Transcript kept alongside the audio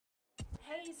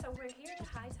everybody, so we're here at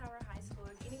Hightower High School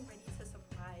getting ready to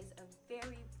surprise a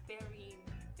very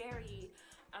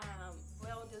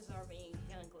well-deserving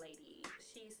young lady.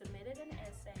 She submitted an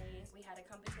essay. We had a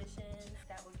competition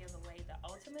that would give away the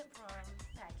ultimate prom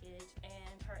package,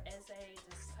 and her essay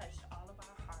just touched all of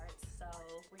our hearts. So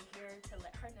we're here to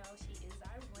let her know she is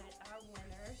our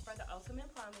winner for the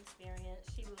ultimate prom experience.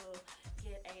 She will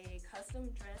get a custom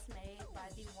dress made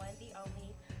by the one, the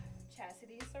only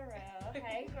Chasity Sereal.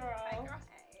 Hey girl. Hey girl.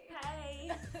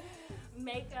 Hey.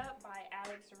 Makeup by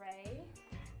Alexreigh.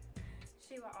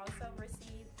 She will also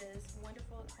receive this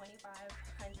wonderful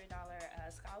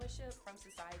 $2,500 scholarship from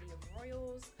Society of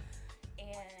Royals,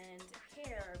 and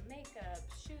hair, makeup,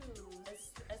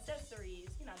 shoes, accessories,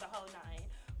 you know, the whole nine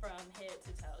from head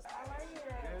to toe. How are you?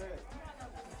 Good.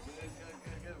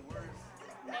 Good. Words.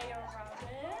 Mayor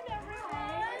Robin,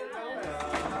 everyone. How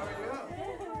are you?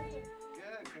 Good. How are you?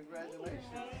 Good.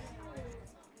 Congratulations.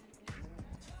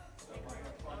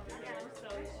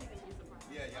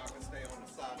 Yeah, y'all can stay on the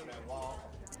side of that wall.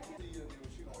 She's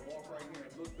gonna walk right here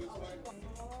and look this way.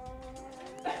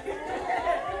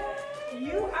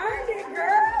 You earned it,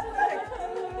 girl.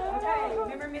 Okay,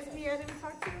 remember Miss Pierre that we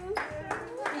talked to?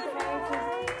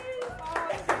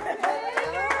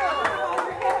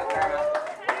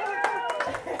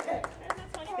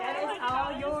 That is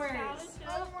all yours.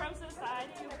 From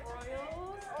Society of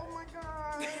Royals. Oh my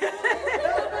God.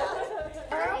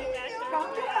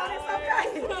 Don't get out, it's okay.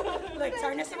 Look,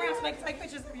 turn this around so I can take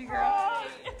pictures of you, girl.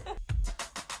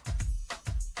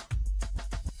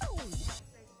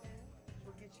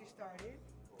 We'll get you started,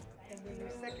 and then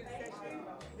your second session,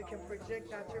 they can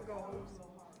project out your goals,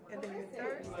 and then your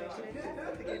third session,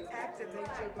 they can activate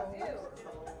your goals,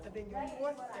 and then your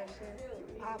fourth session,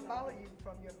 I'll follow you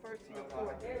from your first to your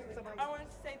fourth. I want to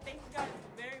say thank you guys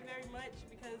very much,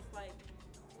 because like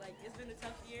it's been a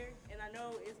tough year, and I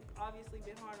know it's obviously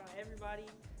been hard on everybody,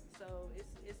 so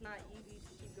it's not easy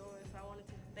to keep going. So I wanted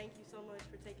to thank you so much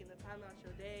for taking the time out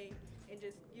your day and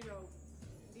just, you know,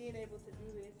 being able to do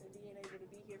this and being able to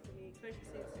be here for me, especially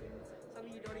since some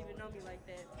of you don't even know me like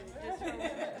that. But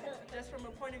just from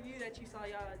a point of view that you saw,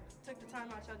 y'all took the time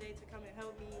out your day to come and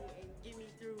help me and get me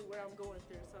through what I'm going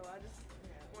through. So I just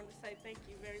wanted to say thank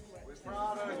you very much. We're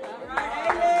proud of you. All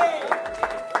right, Hayle.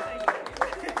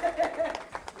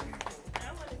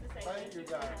 I wanted to say Thank you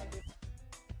guys.